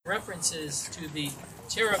references to the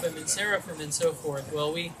cherubim and seraphim and so forth,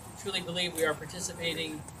 well, we truly believe we are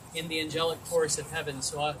participating in the angelic chorus of heaven.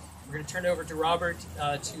 So we're going to turn it over to Robert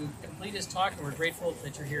to complete his talk, and we're grateful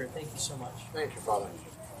that you're here. Thank you so much. Thank you, Father.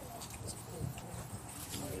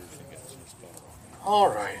 All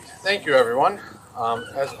right. Thank you, everyone.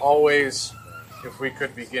 As always, if we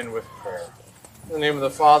could begin with prayer. In the name of the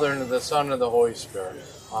Father, and of the Son, and of the Holy Spirit.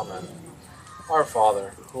 Amen. Our Father,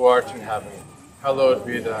 who art in heaven, hallowed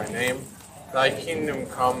be thy name. Thy kingdom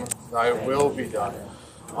come, thy will be done,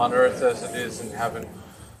 on earth as it is in heaven.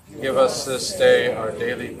 Give us this day our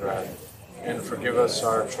daily bread, and forgive us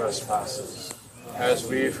our trespasses, as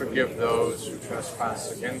we forgive those who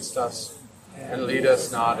trespass against us. And lead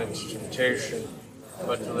us not into temptation,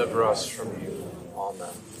 but deliver us from evil.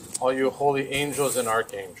 Amen. All you holy angels and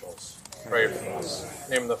archangels, pray for us. In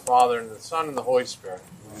the name of the Father, and of the Son, and the Holy Spirit.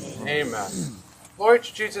 Amen. Glory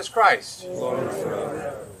to Jesus Christ.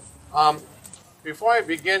 Before I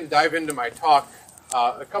dive into my talk,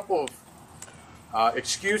 a couple of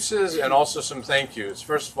excuses and also some thank yous.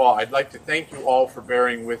 First of all, I'd like to thank you all for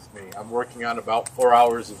bearing with me. I'm working on about 4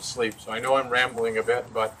 hours of sleep, so I know I'm rambling a bit,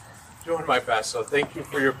 but doing my best. So thank you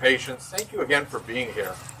for your patience. Thank you again for being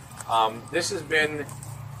here. This has been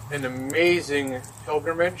an amazing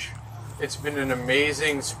pilgrimage. It's been an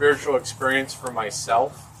amazing spiritual experience for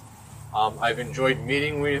myself. I've enjoyed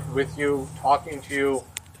meeting with you, talking to you,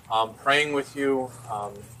 praying with you,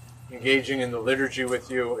 engaging in the liturgy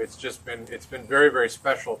with you. It's been very, very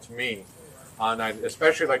special to me. And I'd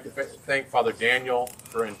especially like to thank Father Daniel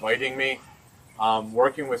for inviting me.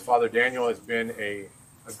 Working with Father Daniel has been a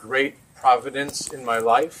great providence in my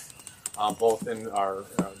life, both in our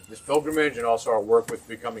this pilgrimage and also our work with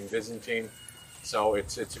Becoming Byzantine. So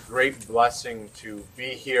it's a great blessing to be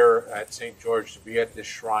here at St. George, to be at this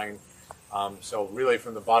shrine. So really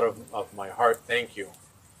from the bottom of my heart, thank you.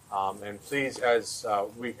 And please, as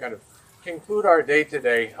we kind of conclude our day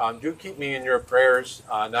today, do keep me in your prayers,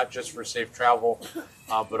 not just for safe travel,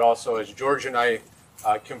 but also as George and I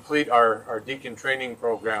complete our deacon training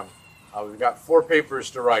program. We've got 4 papers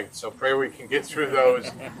to write, so pray we can get through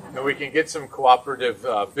those, and we can get some cooperative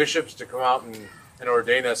bishops to come out and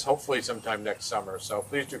ordain us, hopefully sometime next summer. So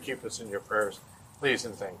please do keep us in your prayers. Please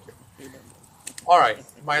and thank you. All right,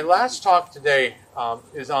 my last talk today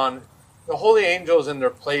is on the holy angels and their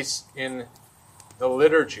place in the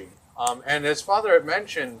liturgy. And as Father had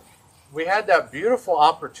mentioned, we had that beautiful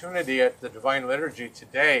opportunity at the Divine Liturgy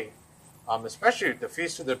today, especially at the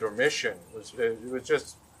Feast of the Dormition. It was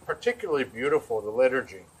just particularly beautiful, the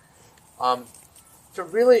liturgy. To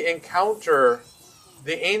really encounter,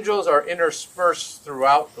 the angels are interspersed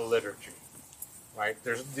throughout the liturgy, right?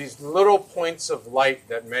 There's these little points of light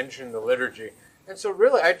that mention the liturgy. And so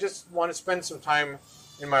really, I just want to spend some time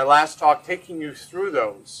in my last talk taking you through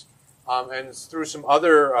those and through some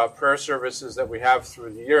other prayer services that we have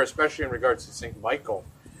through the year, especially in regards to St. Michael,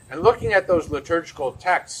 and looking at those liturgical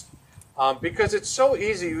texts because it's so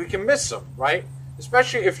easy, we can miss them, right?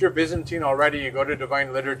 Especially if you're Byzantine already, you go to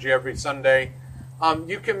Divine Liturgy every Sunday,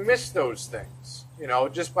 you can miss those things,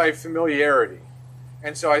 just by familiarity.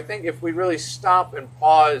 And so I think if we really stop and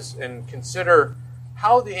pause and consider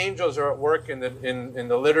how the angels are at work in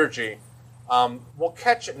the liturgy, we'll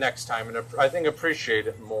catch it next time and I think appreciate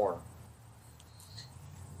it more.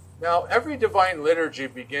 Now, every Divine Liturgy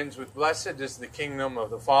begins with, "Blessed is the kingdom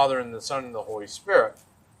of the Father and the Son and the Holy Spirit."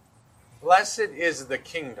 Blessed is the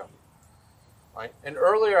kingdom. Right? And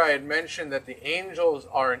earlier I had mentioned that the angels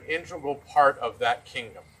are an integral part of that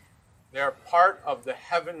kingdom. They are part of the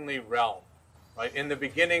heavenly realm. Right? In the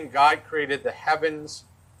beginning, God created the heavens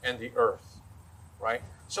and the earth. Right?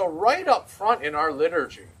 So right up front in our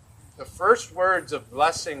liturgy, the first words of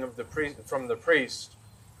blessing of from the priest,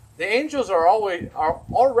 the angels are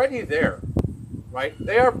already there. Right?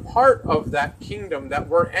 They are part of that kingdom that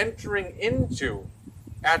we're entering into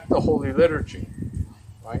at the Holy Liturgy.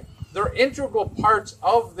 Right? They're integral parts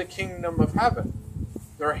of the kingdom of heaven.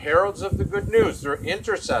 They're heralds of the good news. They're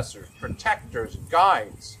intercessors, protectors,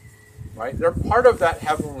 guides. Right? They're part of that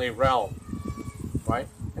heavenly realm. Right?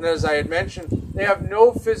 And as I had mentioned, they have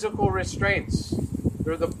no physical restraints.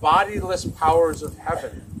 They're the bodiless powers of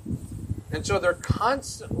heaven. And so they're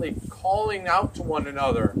constantly calling out to one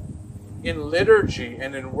another in liturgy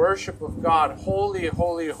and in worship of God. Holy,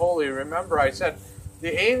 holy, holy. Remember I said,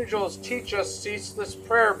 the angels teach us ceaseless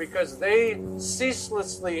prayer because they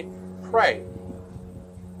ceaselessly pray.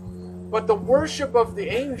 But the worship of the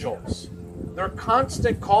angels, their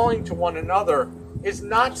constant calling to one another, is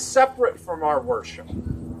not separate from our worship.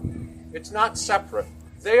 It's not separate.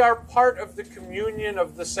 They are part of the communion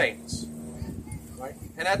of the saints. Right?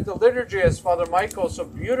 And at the liturgy, as Father Michael so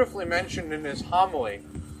beautifully mentioned in his homily,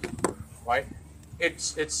 right, it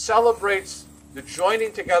celebrates the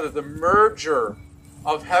joining together, the merger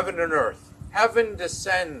of heaven and earth. Heaven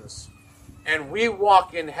descends, and we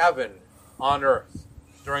walk in heaven on earth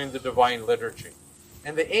during the divine liturgy.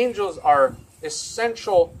 And the angels are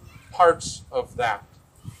essential parts of that.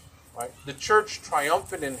 Right? The church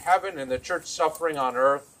triumphant in heaven and the church suffering on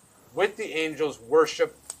earth with the angels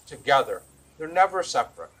worship together. They're never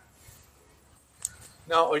separate.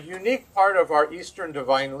 Now, a unique part of our Eastern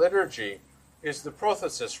Divine Liturgy is the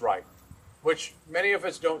prothesis rite, which many of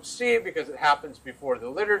us don't see because it happens before the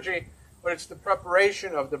liturgy, but it's the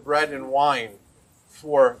preparation of the bread and wine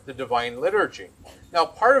for the Divine Liturgy. Now,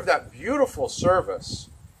 part of that beautiful service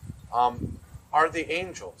are the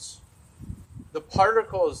angels. The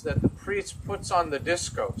particles that the priest puts on the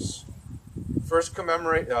discos first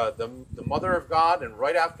commemorate the Mother of God, and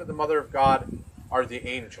right after the Mother of God are the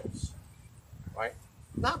angels. Right?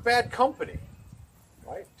 Not bad company,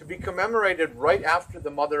 right? To be commemorated right after the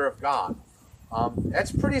Mother of God.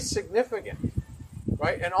 That's pretty significant,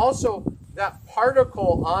 right? And also, that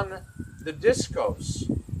particle on the discos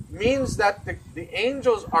means that the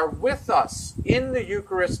angels are with us in the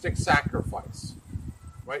Eucharistic sacrifice,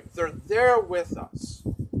 right? They're there with us,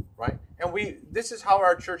 right? And this is how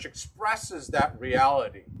our church expresses that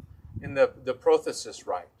reality in the prothesis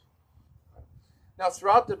rite. Now,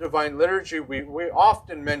 throughout the Divine Liturgy, we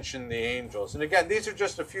often mention the angels. And again, these are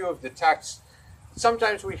just a few of the texts.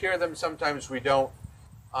 Sometimes we hear them, sometimes we don't.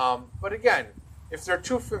 But again, if they're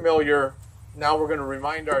too familiar, now we're going to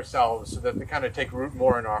remind ourselves so that they kind of take root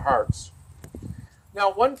more in our hearts.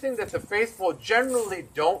 Now, one thing that the faithful generally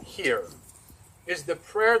don't hear is the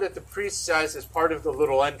prayer that the priest says as part of the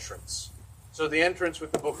little entrance. So the entrance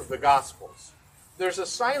with the book of the Gospels. There's a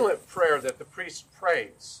silent prayer that the priest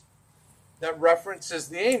prays that references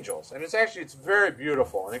the angels. And it's very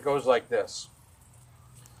beautiful. And it goes like this.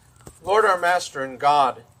 Lord, our Master and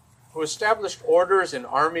God, who established orders and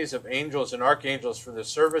armies of angels and archangels for the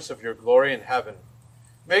service of your glory in heaven,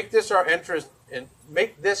 make this our entrance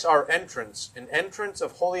an entrance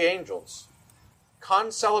of holy angels,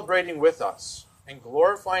 concelebrating with us and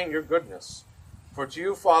glorifying your goodness. For to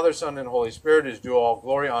you, Father, Son, and Holy Spirit, is due all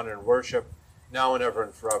glory, honor, and worship, now and ever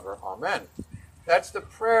and forever. Amen. That's the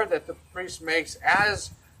prayer that the priest makes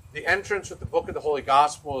as the entrance with the book of the Holy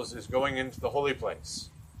Gospels is going into the holy place.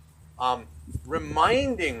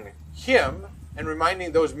 Reminding him and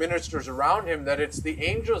reminding those ministers around him that it's the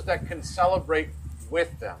angels that can celebrate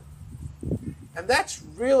with them. And that's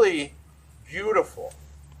really beautiful,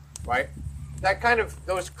 right? That kind of,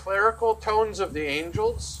 those clerical tones of the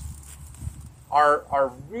angels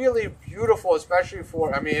are really beautiful, especially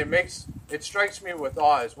for, it strikes me with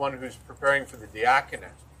awe as one who's preparing for the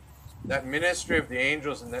diaconate. That ministry of the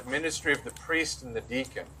angels and that ministry of the priest and the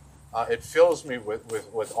deacon, it fills me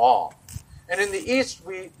with awe. And in the East,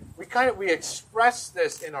 we express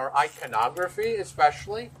this in our iconography,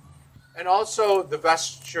 especially, and also the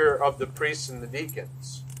vesture of the priests and the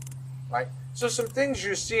deacons, right? So some things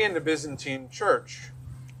you see in the Byzantine church.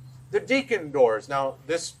 The deacon doors. Now,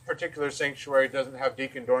 this particular sanctuary doesn't have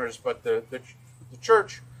deacon doors, but the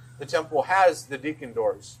church, the temple, has the deacon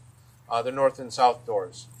doors, the north and south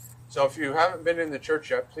doors. So if you haven't been in the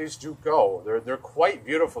church yet, please do go. They're quite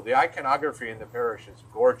beautiful. The iconography in the parish is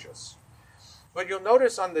gorgeous. But you'll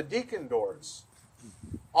notice on the deacon doors,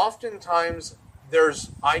 oftentimes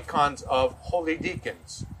there's icons of holy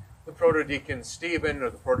deacons. The protodeacon Stephen or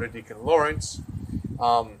the protodeacon Lawrence,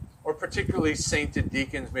 or particularly sainted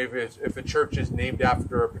deacons. Maybe if a church is named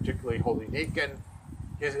after a particularly holy deacon,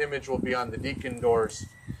 his image will be on the deacon doors.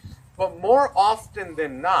 But more often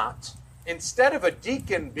than not, instead of a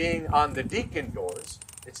deacon being on the deacon doors,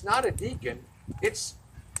 it's not a deacon, it's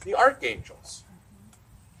the archangels.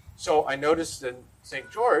 So I noticed in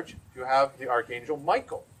St. George, you have the Archangel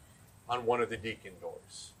Michael on one of the deacon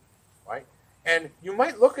doors, right? And you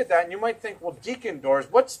might look at that and you might think, well, deacon doors,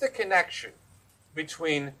 what's the connection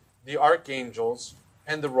between the archangels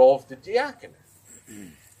and the role of the diaconate?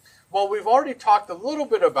 Well, we've already talked a little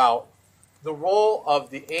bit about the role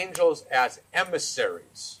of the angels as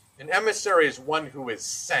emissaries. An emissary is one who is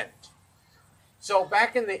sent. So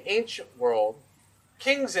back in the ancient world,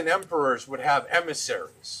 kings and emperors would have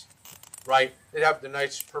emissaries, right? They'd have the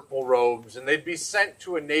nice purple robes, and they'd be sent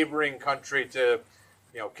to a neighboring country to,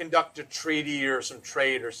 conduct a treaty or some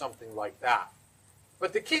trade or something like that.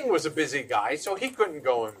 But the king was a busy guy, so he couldn't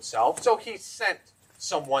go himself, so he sent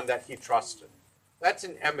someone that he trusted. That's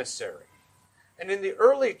an emissary. And in the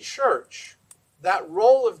early church, that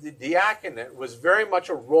role of the diaconate was very much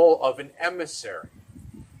a role of an emissary.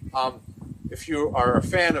 if you are a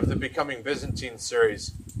fan of the Becoming Byzantine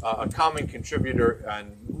series, a common contributor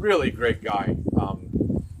and really great guy,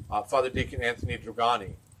 Father Deacon Anthony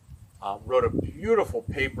Dragani, wrote a beautiful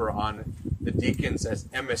paper on the deacons as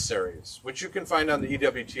emissaries, which you can find on the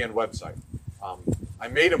EWTN website. I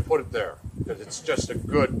made him put it there because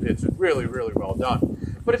it's really, really well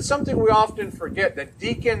done. But it's something we often forget, that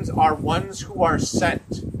deacons are ones who are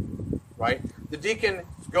sent, right? The deacon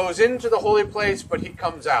goes into the holy place, but he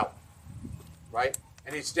comes out, right?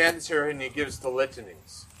 And he stands here and he gives the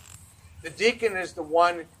litanies. The deacon is the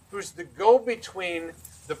one who's the go-between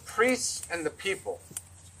the priests and the people,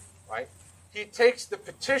 right? He takes the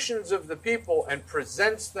petitions of the people and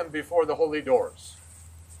presents them before the holy doors,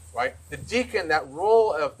 right? The deacon, that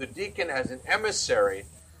role of the deacon as an emissary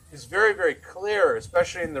is very, very clear,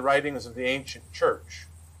 especially in the writings of the ancient church.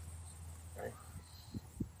 Okay?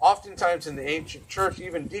 Oftentimes in the ancient church,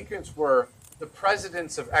 even deacons were the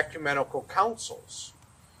presidents of ecumenical councils,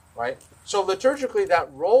 right? So liturgically,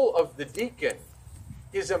 that role of the deacon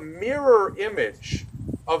is a mirror image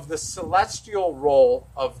of the celestial role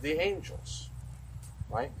of the angels,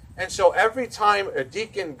 right? And so every time a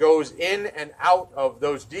deacon goes in and out of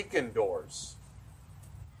those deacon doors,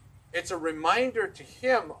 it's a reminder to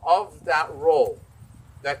him of that role,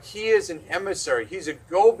 that he is an emissary. He's a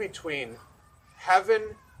go-between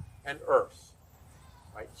heaven and earth,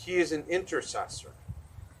 right? He is an intercessor.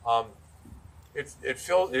 I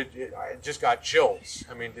just got chills.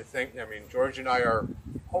 George and I are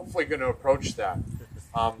hopefully going to approach that.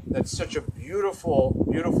 That's such a beautiful,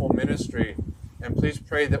 beautiful ministry, and please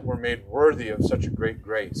pray that we're made worthy of such a great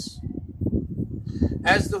grace.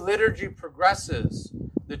 As the liturgy progresses,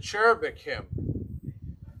 the cherubic hymn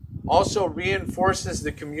also reinforces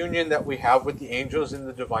the communion that we have with the angels in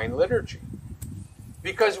the divine liturgy,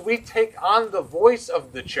 because we take on the voice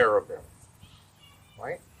of the cherubim,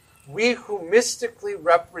 right? We who mystically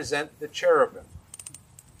represent the cherubim,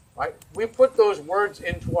 right? We put those words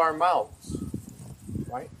into our mouths,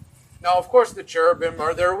 right? Now, of course, the cherubim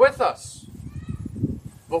are there with us,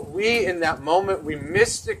 but we, in that moment, we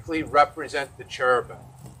mystically represent the cherubim.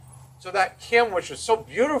 So that hymn, which was so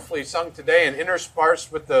beautifully sung today and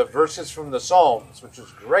interspersed with the verses from the Psalms, which was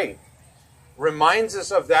great, reminds us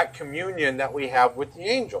of that communion that we have with the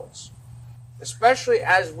angels, especially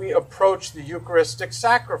as we approach the Eucharistic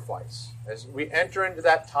sacrifice, as we enter into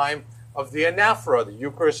that time of the anaphora, the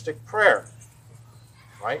Eucharistic prayer,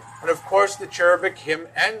 right? And of course, the cherubic hymn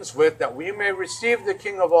ends with, that we may receive the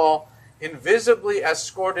King of all, invisibly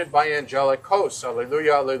escorted by angelic hosts.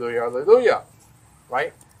 Alleluia, alleluia, alleluia,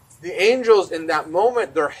 right? The angels in that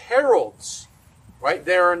moment, they're heralds, right?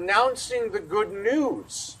 They're announcing the good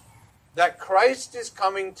news that Christ is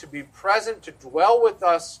coming to be present, to dwell with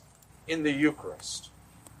us in the Eucharist.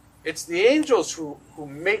 It's the angels who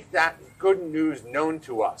make that good news known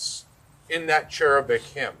to us in that cherubic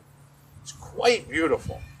hymn. It's quite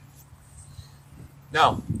beautiful.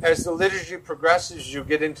 Now, as the liturgy progresses, you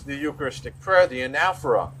get into the Eucharistic prayer, the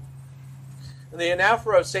anaphora. And the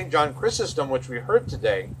anaphora of St. John Chrysostom, which we heard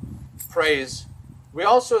today, prays, "We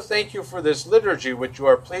also thank you for this liturgy which you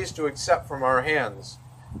are pleased to accept from our hands,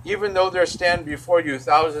 even though there stand before you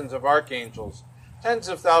thousands of archangels, tens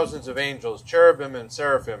of thousands of angels, cherubim and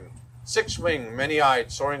seraphim, six-winged,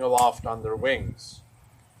 many-eyed, soaring aloft on their wings."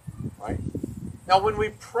 Right? Now, when we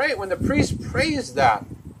pray, when the priest prays that,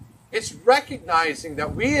 it's recognizing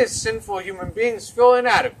that we as sinful human beings feel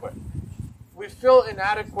inadequate. We feel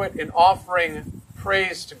inadequate in offering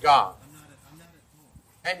praise to God.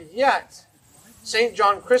 And yet, St.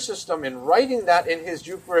 John Chrysostom, in writing that in his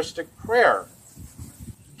Eucharistic prayer,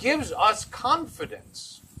 gives us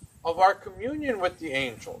confidence of our communion with the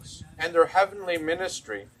angels and their heavenly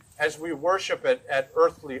ministry as we worship at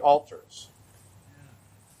earthly altars.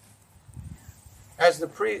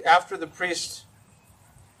 After the priest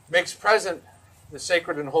makes present the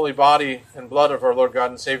sacred and holy body and blood of our Lord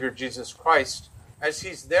God and Savior Jesus Christ, as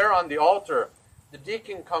he's there on the altar, the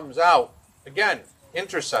deacon comes out, again,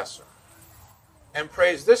 intercessor, and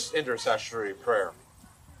prays this intercessory prayer.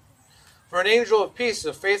 "For an angel of peace,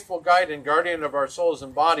 a faithful guide and guardian of our souls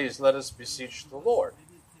and bodies, let us beseech the Lord."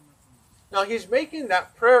 Now, he's making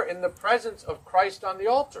that prayer in the presence of Christ on the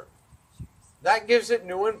altar. That gives it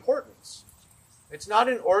new importance. It's not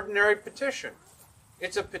an ordinary petition.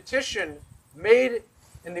 It's a petition made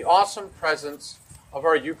in the awesome presence of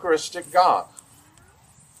our Eucharistic God.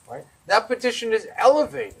 Right? That petition is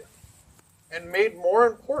elevated and made more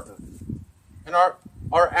important. And our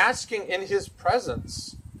asking in his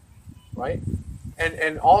presence, right?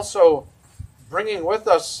 And also bringing with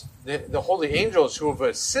us the holy angels who have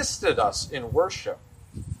assisted us in worship,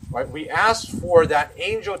 Right? We asked for that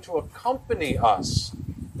angel to accompany us,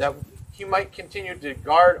 that he might continue to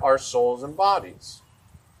guard our souls and bodies.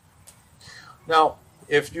 Now,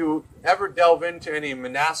 if you ever delve into any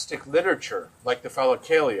monastic literature, like the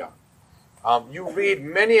Philokalia, you read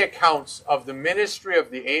many accounts of the ministry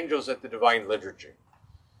of the angels at the Divine Liturgy.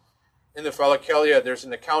 In the Philokalia, there's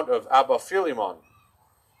an account of Abba Philemon,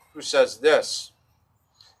 who says this.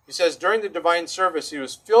 He says, during the divine service, he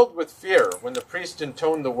was filled with fear when the priest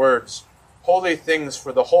intoned the words, "Holy things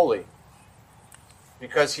for the holy,"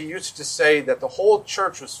 because he used to say that the whole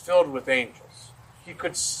church was filled with angels. He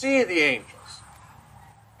could see the angels.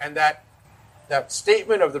 And that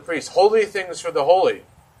statement of the priest, "Holy things for the holy,"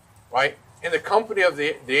 right? In the company of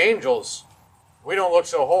the angels, we don't look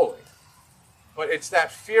so holy. But it's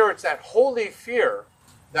that fear, it's that holy fear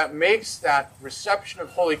that makes that reception of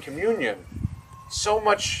Holy Communion so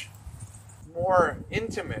much more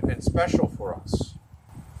intimate and special for us.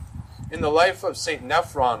 In the life of St.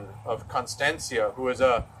 Nephron of Constantia, who was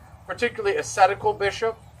a particularly ascetical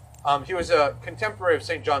bishop, he was a contemporary of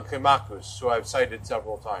St. John Climacus, who I've cited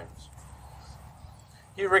several times.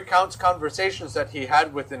 He recounts conversations that he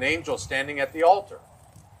had with an angel standing at the altar.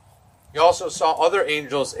 He also saw other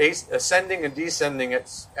angels ascending and descending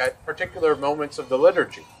at particular moments of the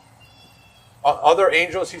liturgy. Other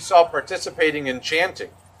angels he saw participating in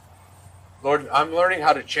chanting. Lord, I'm learning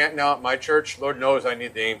how to chant now at my church. Lord knows I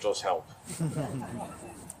need the angels' help.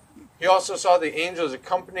 He also saw the angels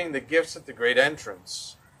accompanying the gifts at the great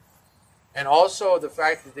entrance. And also the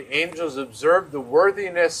fact that the angels observed the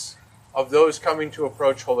worthiness of those coming to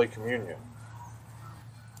approach Holy Communion.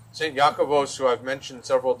 St. Jacobos, who I've mentioned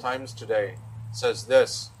several times today, says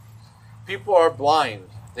this: people are blind.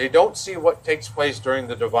 They don't see what takes place during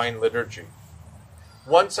the Divine Liturgy.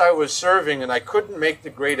 Once I was serving and I couldn't make the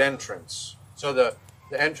great entrance, so the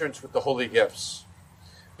entrance with the holy gifts,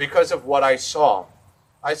 because of what I saw.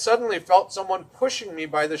 I suddenly felt someone pushing me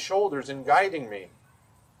by the shoulders and guiding me.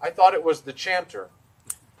 I thought it was the chanter.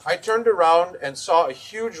 I turned around and saw a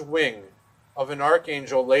huge wing of an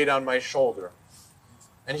archangel laid on my shoulder,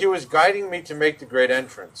 and he was guiding me to make the great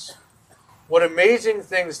entrance. What amazing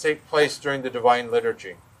things take place during the Divine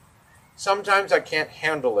Liturgy. Sometimes I can't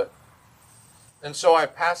handle it, and so I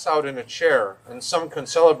pass out in a chair, and some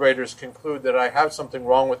concelebrators conclude that I have something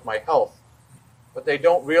wrong with my health, but they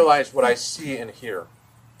don't realize what I see and hear.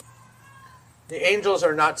 The angels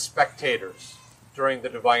are not spectators during the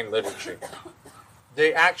Divine Liturgy.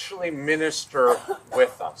 They actually minister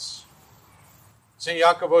with us. St.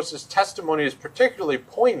 Jacobos' testimony is particularly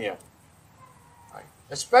poignant, right?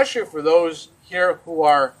 Especially for those here who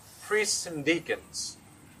are priests and deacons.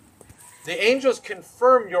 The angels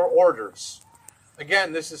confirm your orders.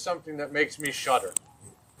 Again, this is something that makes me shudder,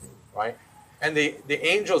 right? And the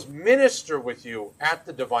angels minister with you at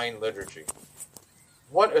the Divine Liturgy.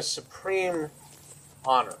 What a supreme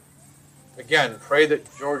honor. Again, pray that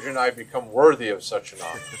George and I become worthy of such an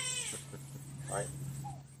honor. Right?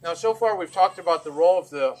 Now, so far we've talked about the role of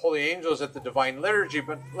the holy angels at the Divine Liturgy,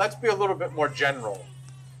 but let's be a little bit more general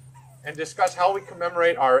and discuss how we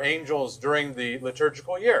commemorate our angels during the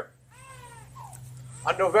liturgical year.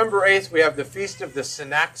 On November 8th, we have the feast of the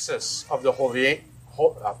Synaxis of the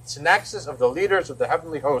Synaxis of the leaders of the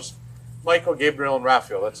heavenly host, Michael, Gabriel, and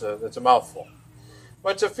Raphael. That's a mouthful.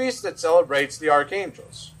 But it's a feast that celebrates the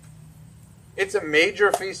archangels. It's a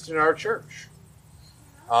major feast in our church.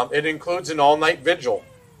 It includes an all-night vigil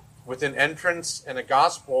with an entrance and a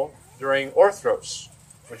gospel during Orthros,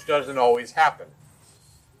 which doesn't always happen.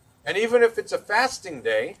 And even if it's a fasting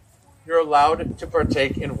day, you're allowed to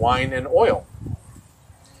partake in wine and oil.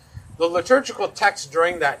 The liturgical texts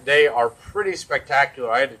during that day are pretty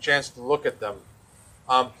spectacular. I had a chance to look at them.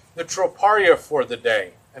 The troparia for the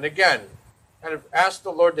day. And again, kind of ask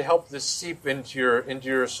the Lord to help this seep into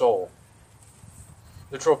your soul.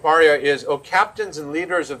 The troparia is, O captains and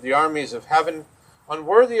leaders of the armies of heaven,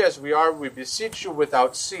 unworthy as we are, we beseech you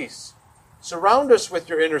without cease. Surround us with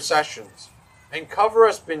your intercessions, and cover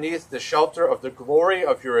us beneath the shelter of the glory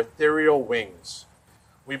of your ethereal wings.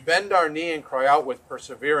 We bend our knee and cry out with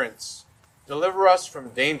perseverance. Deliver us from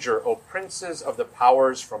danger, O princes of the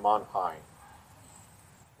powers from on high.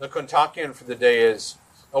 The Kontakion for the day is,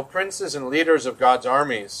 O princes and leaders of God's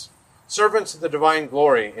armies, servants of the divine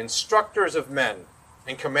glory, instructors of men,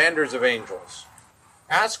 and commanders of angels.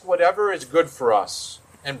 Ask whatever is good for us,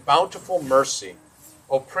 and bountiful mercy,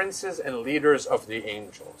 O princes and leaders of the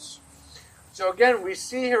angels. So again, we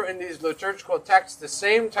see here in these liturgical texts the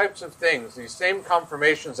same types of things, these same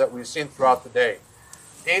confirmations that we've seen throughout the day.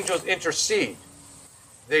 Angels intercede,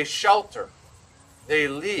 they shelter, they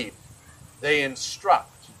lead, they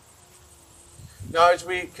instruct. Now, as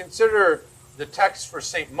we consider the text for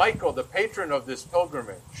St. Michael, the patron of this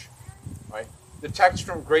pilgrimage, right? The text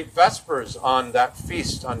from Great Vespers on that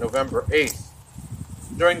feast on November 8th,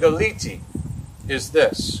 during the Liti, is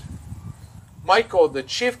this. Michael, the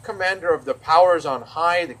chief commander of the powers on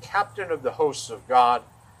high, the captain of the hosts of God,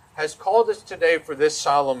 has called us today for this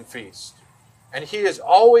solemn feast. And he is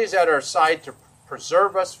always at our side to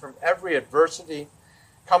preserve us from every adversity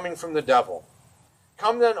coming from the devil.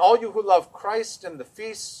 Come then, all you who love Christ and the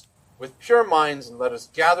feasts, with pure minds, and let us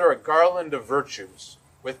gather a garland of virtues.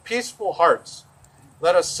 With peaceful hearts,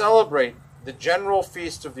 let us celebrate the general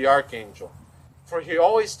feast of the Archangel. For he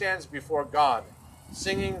always stands before God,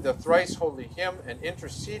 singing the thrice holy hymn and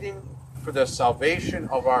interceding for the salvation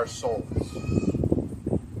of our souls.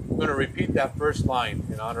 I'm going to repeat that first line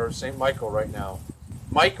in honor of St. Michael right now.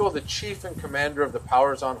 Michael, the chief and commander of the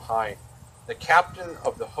powers on high, the captain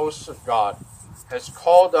of the hosts of God, has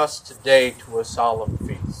called us today to a solemn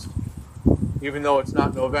feast. Even though it's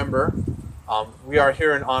not November, we are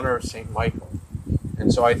here in honor of St. Michael.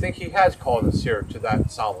 And so I think he has called us here to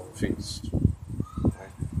that solemn feast. Okay.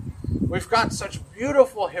 We've got such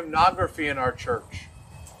beautiful hymnography in our church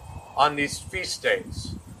on these feast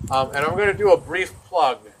days. And I'm going to do a brief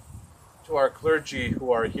plug to our clergy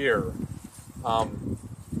who are here. Our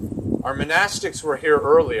monastics were here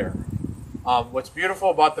earlier. What's beautiful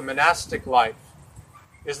about the monastic life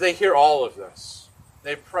is they hear all of this.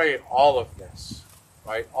 They pray all of this,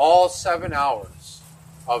 right? All 7 hours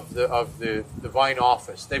of the divine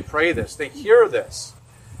office. They pray this. They hear this,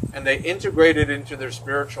 and they integrate it into their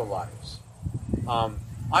spiritual lives.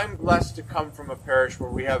 I'm blessed to come from a parish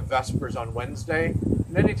where we have Vespers on Wednesday,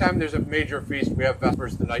 and anytime there's a major feast, we have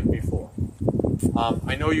Vespers the night before.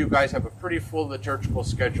 I know you guys have a pretty full liturgical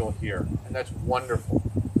schedule here, and that's wonderful.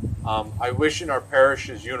 I wish in our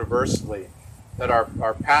parishes universally that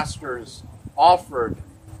our pastors offered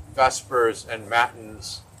Vespers and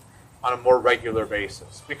Matins on a more regular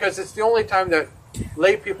basis, because it's the only time that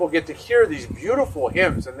lay people get to hear these beautiful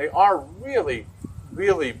hymns, and they are really,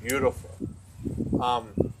 really beautiful.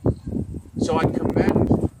 So I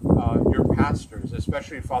commend your pastors,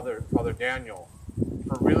 especially Father Daniel,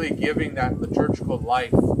 for really giving that liturgical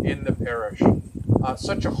life in the parish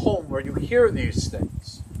such a home where you hear these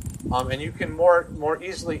things, and you can more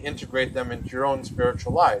easily integrate them into your own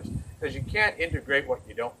spiritual lives, because you can't integrate what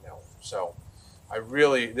you don't know. So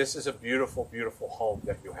this is a beautiful, beautiful home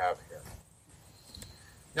that you have here.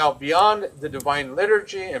 Now, beyond the Divine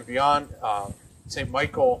Liturgy and beyond St.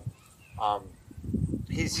 Michael,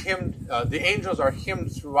 he's hymned. The angels are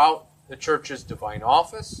hymned throughout the Church's divine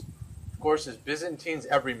office. Of course, as Byzantines,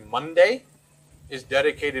 every Monday is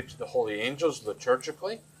dedicated to the holy angels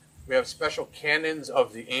liturgically. We have special canons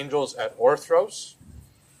of the angels at Orthros.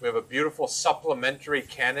 We have a beautiful supplementary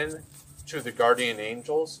canon to the guardian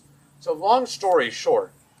angels. So long story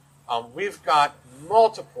short, we've got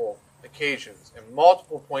multiple occasions and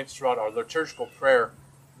multiple points throughout our liturgical prayer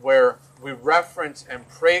where we reference and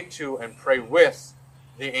pray to and pray with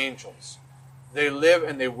the angels. They live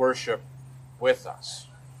and they worship with us.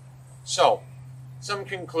 So, some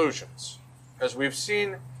conclusions. As we've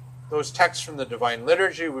seen those texts from the Divine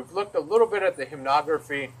Liturgy, we've looked a little bit at the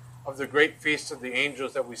hymnography of the great feast of the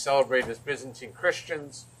angels that we celebrate as Byzantine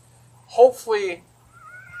Christians. Hopefully,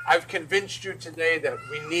 I've convinced you today that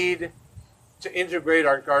we need to integrate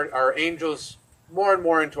our angels more and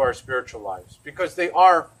more into our spiritual lives, because they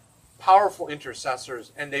are powerful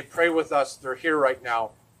intercessors and they pray with us. They're here right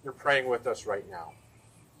now. They're praying with us right now.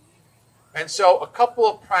 And so a couple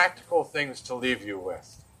of practical things to leave you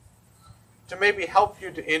with, to maybe help you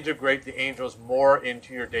to integrate the angels more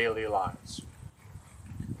into your daily lives.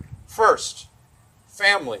 First,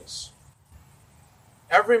 families.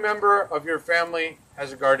 Every member of your family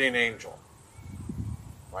has a guardian angel,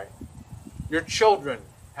 right? Your children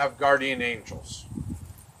have guardian angels,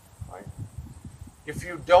 right? If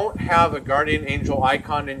you don't have a guardian angel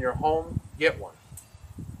icon in your home, get one.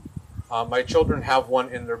 My children have one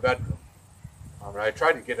in their bedroom. I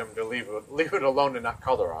try to get them to leave it alone and not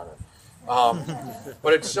color on it.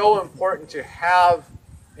 But it's so important to have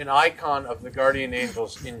an icon of the guardian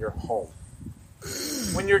angels in your home.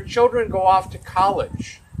 When your children go off to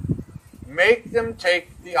college, make them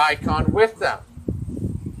take the icon with them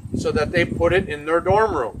so that they put it in their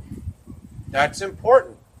dorm room. That's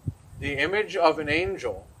important. The image of an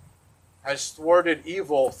angel has thwarted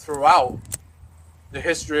evil throughout the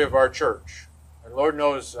history of our church. And Lord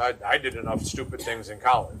knows I did enough stupid things in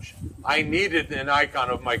college. I needed an icon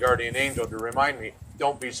of my guardian angel to remind me,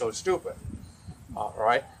 don't be so stupid. All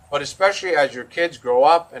right? But especially as your kids grow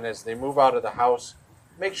up and as they move out of the house,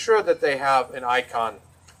 make sure that they have an icon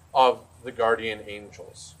of the guardian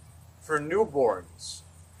angels. For newborns,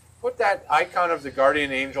 put that icon of the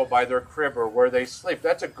guardian angel by their crib or where they sleep.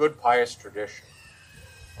 That's a good pious tradition.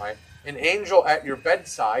 Right? An angel at your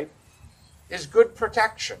bedside is good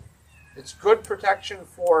protection. It's good protection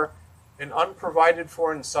for an unprovided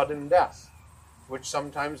for and sudden death, which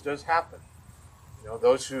sometimes does happen.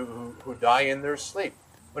 Those who die in their sleep.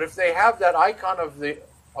 But if they have that icon of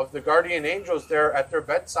the guardian angels there at their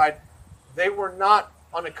bedside, they were not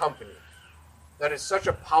unaccompanied. That is such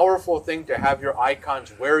a powerful thing to have your icons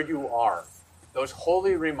where you are. Those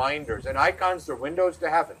holy reminders. And icons, they're windows to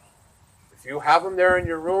heaven. If you have them there in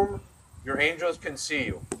your room, your angels can see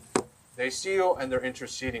you. They see you and they're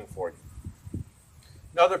interceding for you.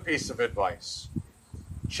 Another piece of advice.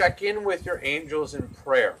 Check in with your angels in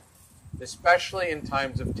prayer, especially in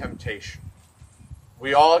times of temptation.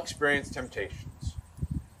 We all experience temptations.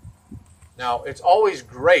 Now, it's always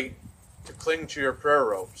great to cling to your prayer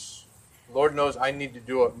ropes. Lord knows I need to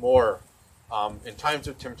do it more in times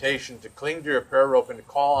of temptation, to cling to your prayer rope and to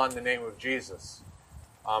call on the name of Jesus.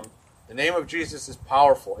 The name of Jesus is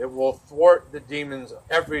powerful. It will thwart the demons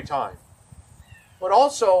every time. But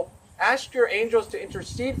also, ask your angels to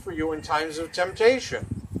intercede for you in times of temptation,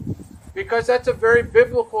 because that's a very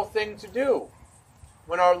biblical thing to do.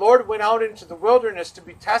 When our Lord went out into the wilderness to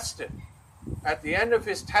be tested, at the end of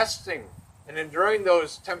his testing and enduring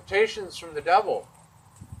those temptations from the devil,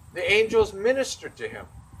 the angels ministered to him.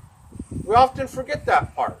 We often forget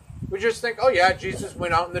that part. We just think, oh yeah, Jesus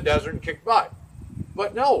went out in the desert and kicked butt.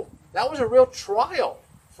 But no, that was a real trial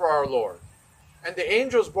for our Lord. And the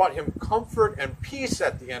angels brought him comfort and peace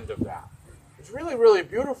at the end of that. It's really, really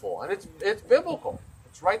beautiful. And it's biblical.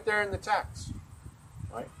 It's right there in the text.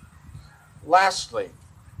 Right? Lastly,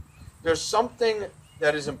 there's something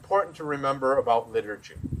that is important to remember about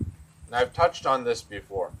liturgy. And I've touched on this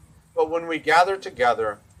before. But when we gather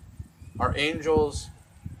together, our angels,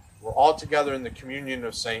 we're all together in the communion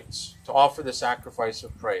of saints to offer the sacrifice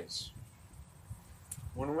of praise.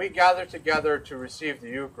 When we gather together to receive the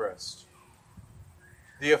Eucharist,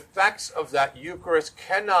 the effects of that Eucharist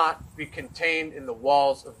cannot be contained in the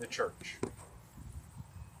walls of the church.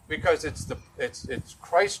 Because it's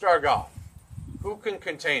Christ our God. Who can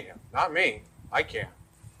contain him? Not me. I can't.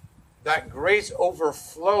 That grace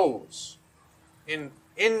overflows in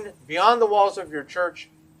beyond the walls of your church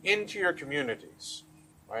into your communities.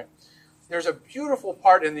 Right? There's a beautiful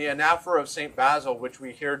part in the anaphora of St. Basil, which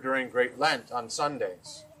we hear during Great Lent on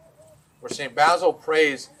Sundays, where St. Basil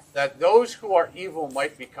prays that those who are evil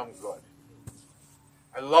might become good.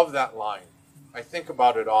 I love that line. I think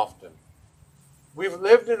about it often. We've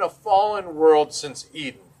lived in a fallen world since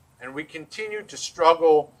Eden, and we continue to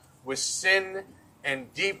struggle with sin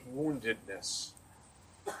and deep woundedness.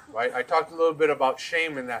 Right? I talked a little bit about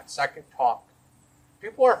shame in that second talk.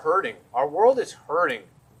 People are hurting. Our world is hurting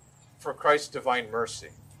for Christ's divine mercy.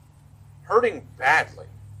 Hurting badly.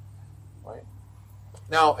 Right?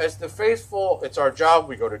 Now, as the faithful, it's our job.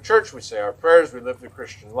 We go to church, we say our prayers, we live the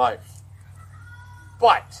Christian life.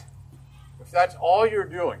 But if that's all you're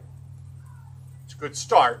doing, it's a good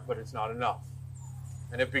start, but it's not enough.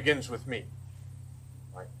 And it begins with me.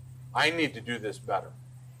 Right? I need to do this better.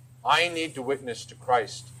 I need to witness to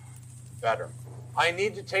Christ better. I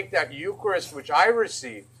need to take that Eucharist which I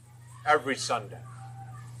received every Sunday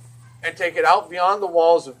and take it out beyond the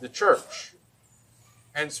walls of the church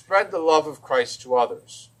and spread the love of Christ to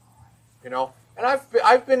others. And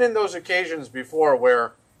I've been in those occasions before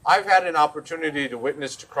where I've had an opportunity to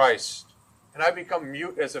witness to Christ and I become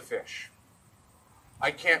mute as a fish.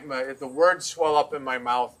 I can't, the words swell up in my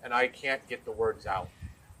mouth and I can't get the words out.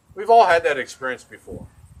 We've all had that experience before.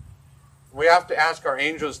 We have to ask our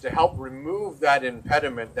angels to help remove that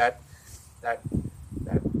impediment, that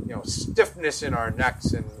stiffness in our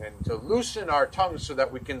necks, and to loosen our tongues so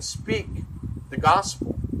that we can speak the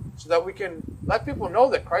gospel, so that we can let people know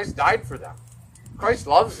that Christ died for them. Christ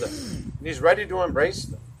loves them, and he's ready to embrace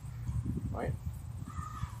them. Right?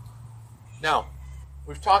 Now,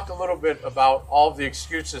 we've talked a little bit about all of the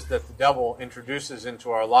excuses that the devil introduces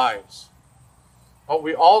into our lives. But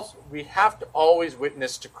we have to always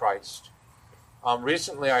witness to Christ.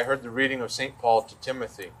 Recently, I heard the reading of St. Paul to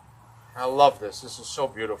Timothy. I love this. This is so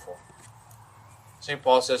beautiful. St.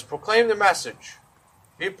 Paul says, proclaim the message.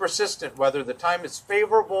 Be persistent whether the time is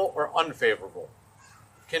favorable or unfavorable.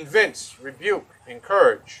 Convince, rebuke,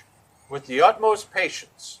 encourage with the utmost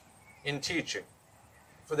patience in teaching.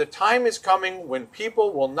 For the time is coming when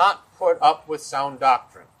people will not put up with sound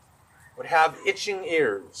doctrine, but have itching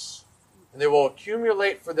ears, and they will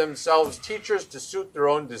accumulate for themselves teachers to suit their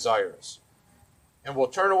own desires, and will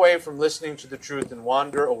turn away from listening to the truth and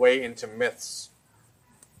wander away into myths.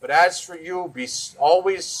 But as for you, be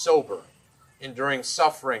always sober, enduring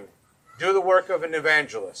suffering. Do the work of an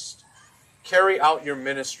evangelist. Carry out your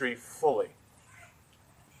ministry fully.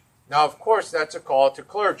 Now, of course, that's a call to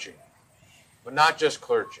clergy, but not just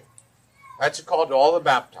clergy. That's a call to all the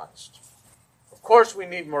baptized. Of course, we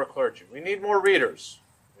need more clergy. We need more readers.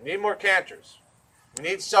 We need more cantors. We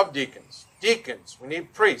need subdeacons, deacons. We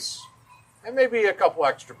need priests, and maybe a couple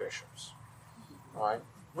extra bishops. All right?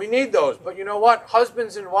 We need those, but you know what?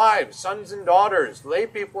 Husbands and wives, sons and daughters, lay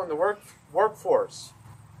people in the workforce,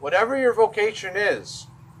 whatever your vocation is,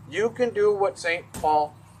 you can do what St.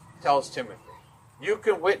 Paul tells Timothy. You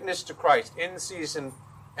can witness to Christ in season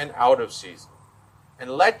and out of season.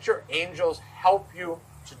 And let your angels help you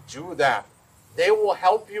to do that. They will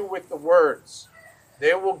help you with the words.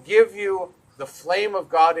 They will give you the flame of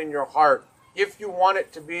God in your heart, if you want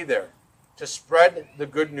it to be there, to spread the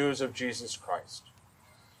good news of Jesus Christ.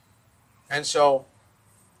 And so,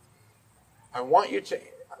 I want you to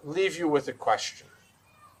leave you with a question.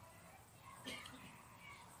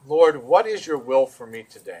 Lord, what is your will for me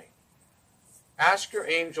today? Ask your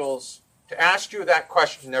angels to ask you that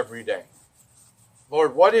question every day.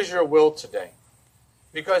 Lord, what is your will today?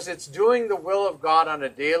 Because it's doing the will of God on a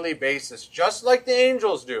daily basis, just like the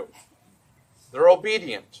angels do. They're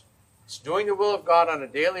obedient. It's doing the will of God on a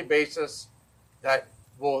daily basis that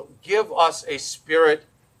will give us a spirit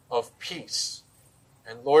of peace.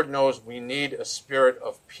 And Lord knows we need a spirit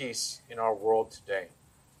of peace in our world today.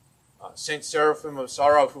 St. Seraphim of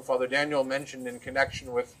Sarov, who Father Daniel mentioned in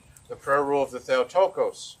connection with the prayer rule of the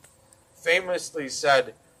Theotokos, famously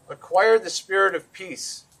said, acquire the spirit of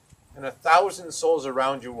peace, and 1,000 souls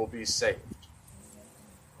around you will be saved.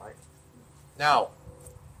 Right? Now,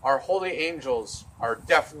 our holy angels are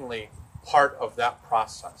definitely part of that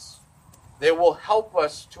process. They will help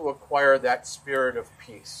us to acquire that spirit of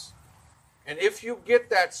peace. And if you get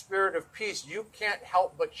that spirit of peace, you can't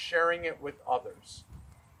help but sharing it with others.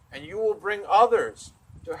 And you will bring others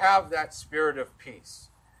to have that spirit of peace.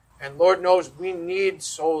 And Lord knows we need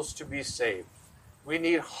souls to be saved. We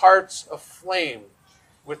need hearts aflame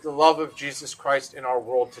with the love of Jesus Christ in our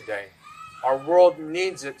world today. Our world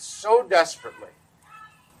needs it so desperately.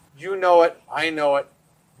 You know it, I know it.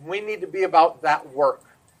 We need to be about that work.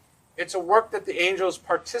 It's a work that the angels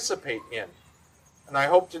participate in. And I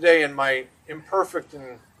hope today, in my imperfect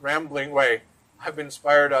and rambling way, I've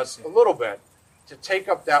inspired us a little bit to take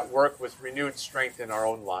up that work with renewed strength in our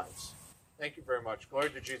own lives. Thank you very much. Glory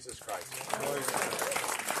to Jesus Christ. Glory to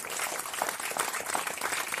God.